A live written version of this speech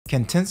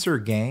Can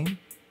Tensor game?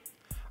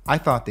 I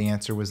thought the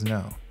answer was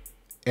no.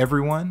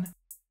 Everyone,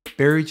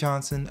 Barry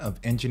Johnson of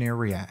Engineer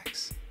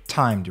Reacts.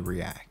 Time to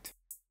react.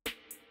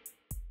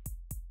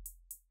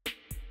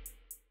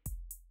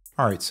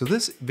 Alright, so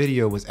this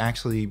video was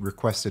actually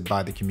requested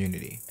by the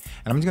community.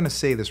 And I'm just going to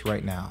say this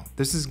right now.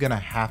 This is going to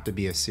have to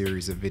be a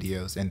series of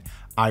videos. And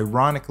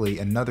ironically,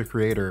 another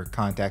creator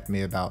contacted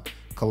me about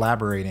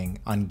collaborating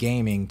on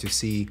gaming to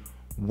see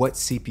what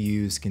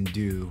CPUs can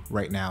do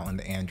right now in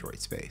the Android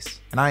space.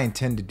 And I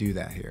intend to do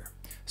that here.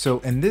 So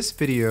in this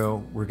video,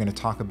 we're going to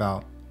talk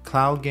about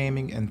cloud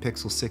gaming and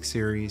Pixel 6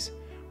 series.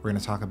 We're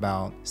going to talk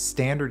about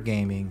standard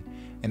gaming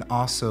and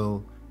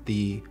also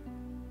the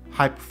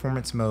high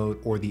performance mode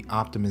or the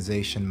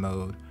optimization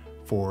mode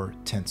for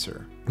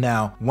Tensor.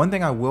 Now, one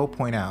thing I will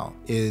point out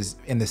is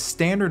in the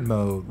standard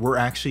mode, we're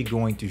actually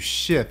going to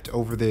shift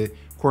over the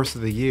course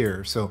of the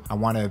year. So I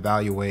want to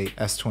evaluate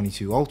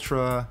S22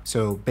 Ultra.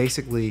 So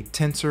basically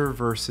Tensor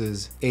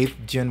versus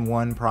 8th Gen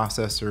 1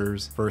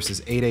 processors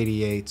versus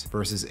 888s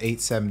versus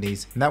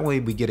 870s. And that way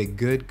we get a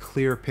good,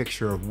 clear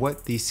picture of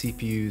what these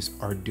CPUs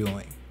are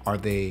doing. Are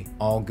they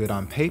all good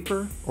on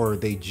paper or are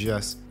they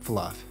just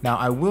fluff? Now,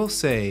 I will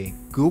say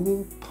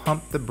Google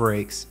pumped the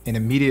brakes and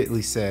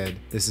immediately said,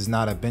 this is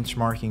not a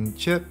benchmarking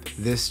chip.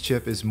 This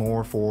chip is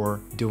more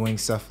for doing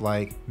stuff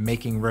like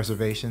making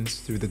reservations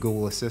through the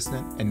Google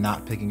Assistant and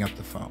not picking up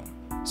the phone.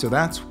 So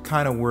that's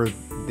kind of where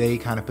they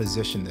kind of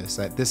position this,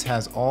 that this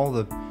has all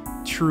the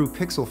true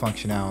Pixel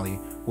functionality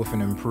with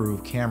an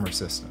improved camera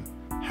system.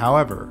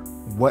 However,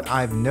 what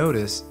I've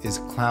noticed is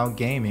cloud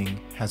gaming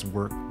has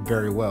worked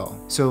very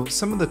well. So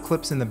some of the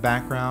clips in the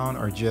background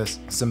are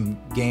just some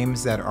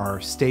games that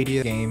are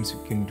Stadia games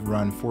who can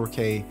run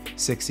 4K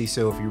 60.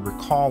 So if you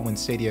recall when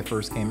Stadia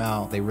first came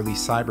out, they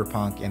released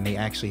Cyberpunk and they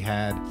actually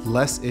had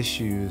less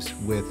issues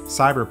with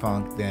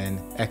Cyberpunk than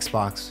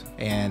Xbox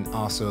and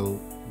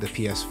also the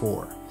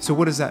PS4. So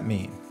what does that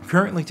mean?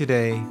 Currently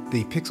today,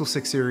 the Pixel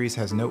 6 series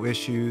has no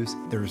issues.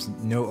 There's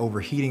no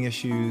overheating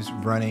issues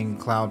running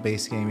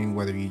cloud-based gaming,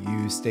 whether you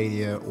use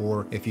Stadia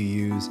or if you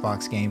use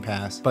Xbox Game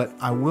Pass. But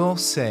I will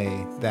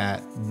say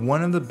that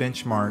one of the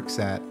benchmarks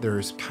that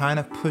there's kind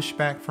of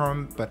pushback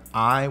from, but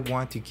I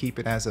want to keep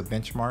it as a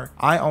benchmark,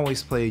 I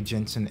always play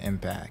Genshin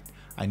Impact.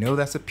 I know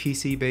that's a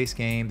PC-based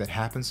game that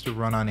happens to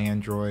run on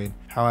Android.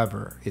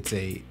 However, it's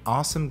an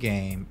awesome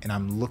game and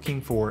I'm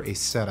looking for a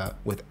setup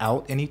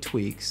without any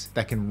tweaks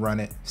that can run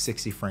at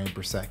 60 frames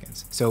per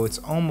second. So it's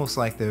almost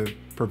like the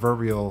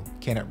proverbial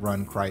can it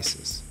run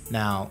crisis.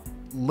 Now,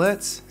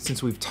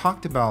 since we've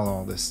talked about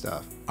all this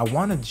stuff, I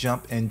want to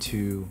jump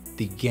into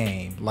the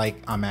game like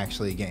I'm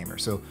actually a gamer.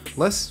 So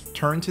let's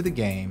turn to the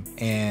game,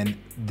 and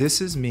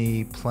this is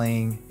me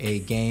playing a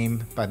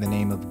game by the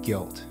name of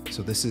Guilt.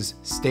 So this is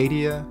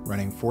Stadia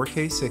running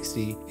 4K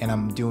 60 and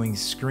I'm doing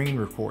screen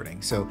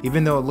recording. So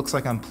even though it looks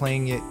like I'm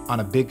playing it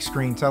on a big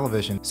screen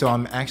television, so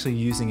I'm actually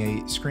using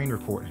a screen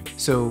recording.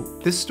 So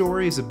this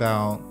story is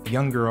about a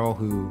young girl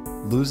who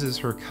loses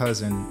her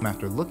cousin.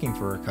 After looking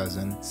for her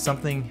cousin,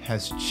 something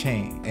has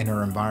changed in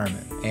her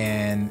environment,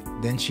 and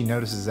then she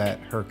notices that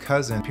her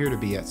cousin appeared to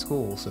be at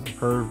school. So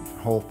her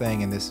whole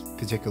thing in this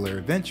particular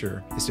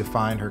adventure is to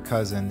find her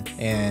cousin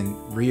and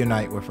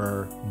reunite with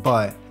her.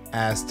 But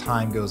as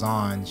time goes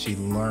on, she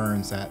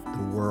learns that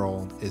the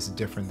world is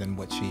different than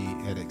what she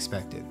had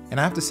expected. And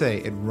I have to say,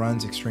 it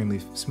runs extremely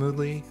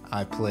smoothly.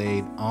 I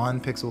played on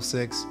Pixel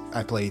 6,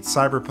 I played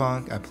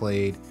Cyberpunk, I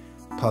played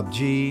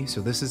PUBG. So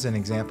this is an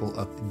example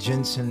of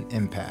Genshin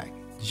Impact.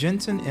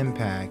 Genshin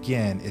Impact,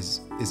 again,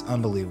 is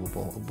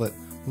unbelievable. But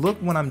look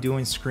when I'm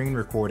doing screen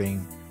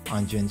recording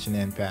on Genshin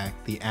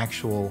Impact, the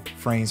actual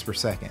frames per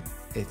second.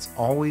 It's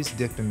always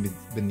dipping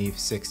beneath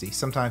 60.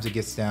 Sometimes it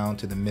gets down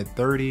to the mid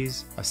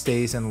 30s,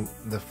 stays in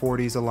the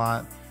 40s a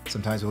lot.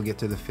 Sometimes we'll get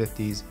to the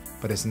 50s,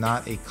 but it's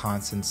not a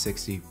constant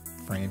 60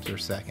 frames per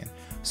second.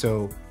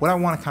 So what I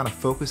want to kind of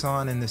focus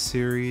on in this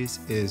series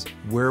is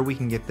where we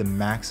can get the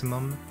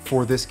maximum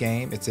for this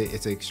game. It's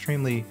an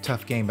extremely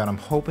tough game, but I'm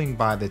hoping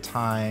by the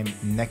time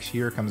next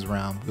year comes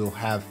around, we'll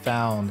have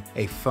found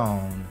a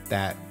phone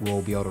that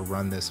will be able to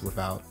run this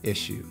without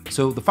issue.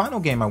 So the final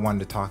game I wanted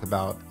to talk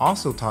about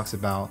also talks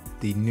about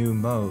the new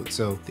mode,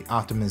 so the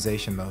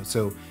optimization mode.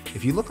 So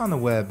if you look on the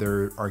web,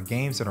 there are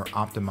games that are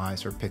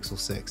optimized for Pixel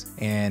 6.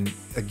 And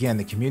again,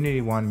 the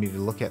community wanted me to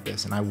look at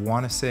this, and I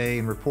want to say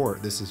and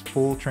report, this is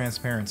full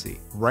transparency.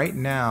 Right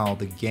now,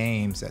 the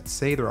games that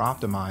say they're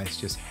optimized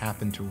just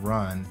happen to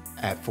run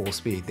at full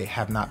speed. They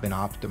have not been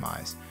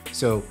optimized.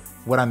 So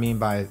what I mean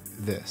by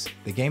this,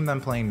 the game that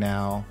I'm playing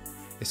now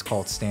is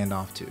called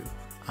Standoff 2.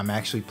 I'm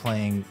actually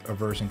playing a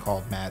version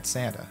called Mad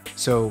Santa.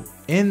 So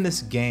in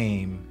this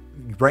game,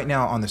 right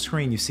now on the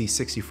screen you see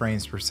 60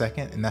 frames per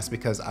second, and that's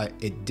because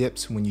it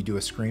dips when you do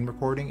a screen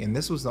recording, and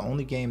this was the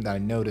only game that I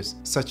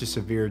noticed such a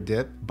severe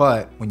dip.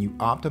 But when you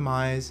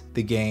optimize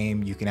the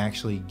game, you can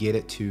actually get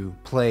it to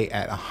play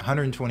at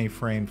 120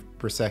 frames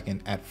per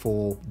second at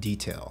full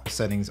detail,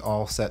 settings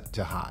all set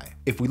to high.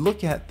 If we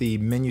look at the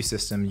menu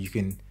system, you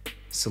can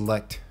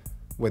select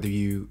whether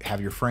you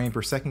have your frame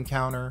per second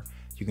counter,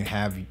 you can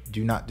have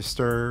do not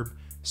disturb,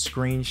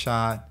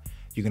 screenshot,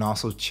 You can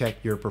also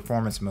check your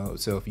performance mode.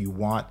 So if you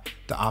want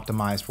to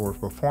optimize for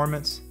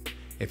performance,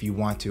 if you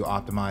want to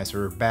optimize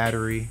for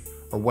battery,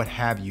 or what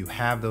have you,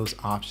 have those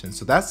options.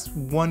 So that's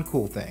one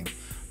cool thing.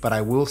 But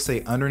I will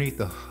say underneath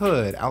the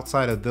hood,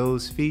 outside of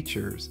those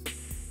features,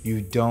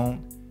 you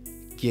don't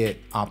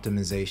get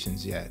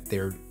optimizations yet.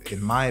 They're,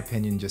 in my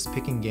opinion, just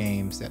picking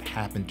games that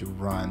happen to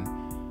run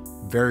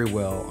very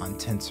well on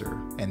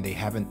Tensor, and they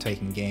haven't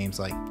taken games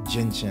like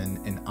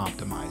Genshin and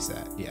optimized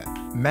that yet.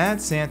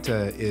 Mad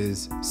Santa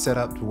is set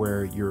up to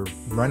where you're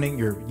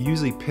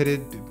usually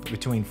pitted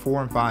between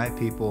 4 and 5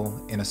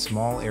 people in a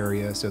small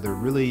area, so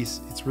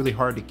it's really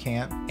hard to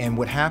camp. And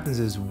what happens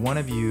is one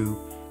of you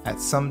at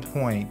some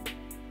point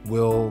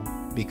will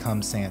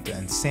become Santa,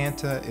 and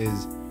Santa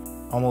is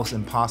almost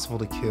impossible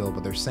to kill,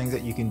 but there's things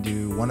that you can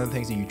do. One of the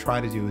things that you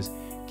try to do is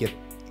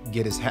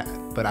get his hat.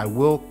 But I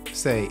will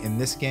say, in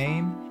this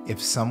game,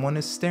 if someone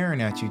is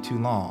staring at you too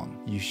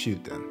long, you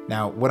shoot them.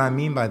 Now, what I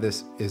mean by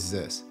this is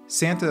this.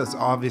 Santa is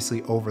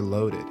obviously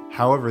overloaded.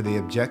 However, the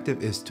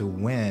objective is to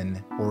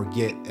win or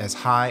get as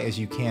high as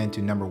you can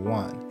to number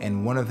 1.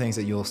 And one of the things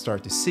that you'll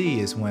start to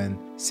see is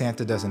when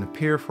Santa doesn't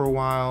appear for a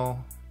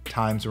while,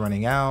 time's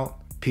running out,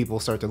 people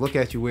start to look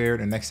at you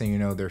weird, and next thing you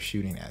know, they're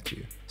shooting at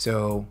you.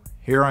 So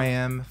here I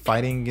am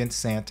fighting against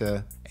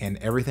Santa, and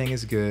everything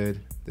is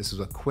good. This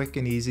was a quick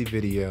and easy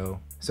video.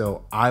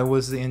 So I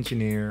was the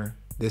engineer.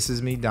 This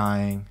is me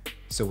dying.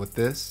 So with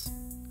this,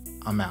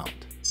 I'm out.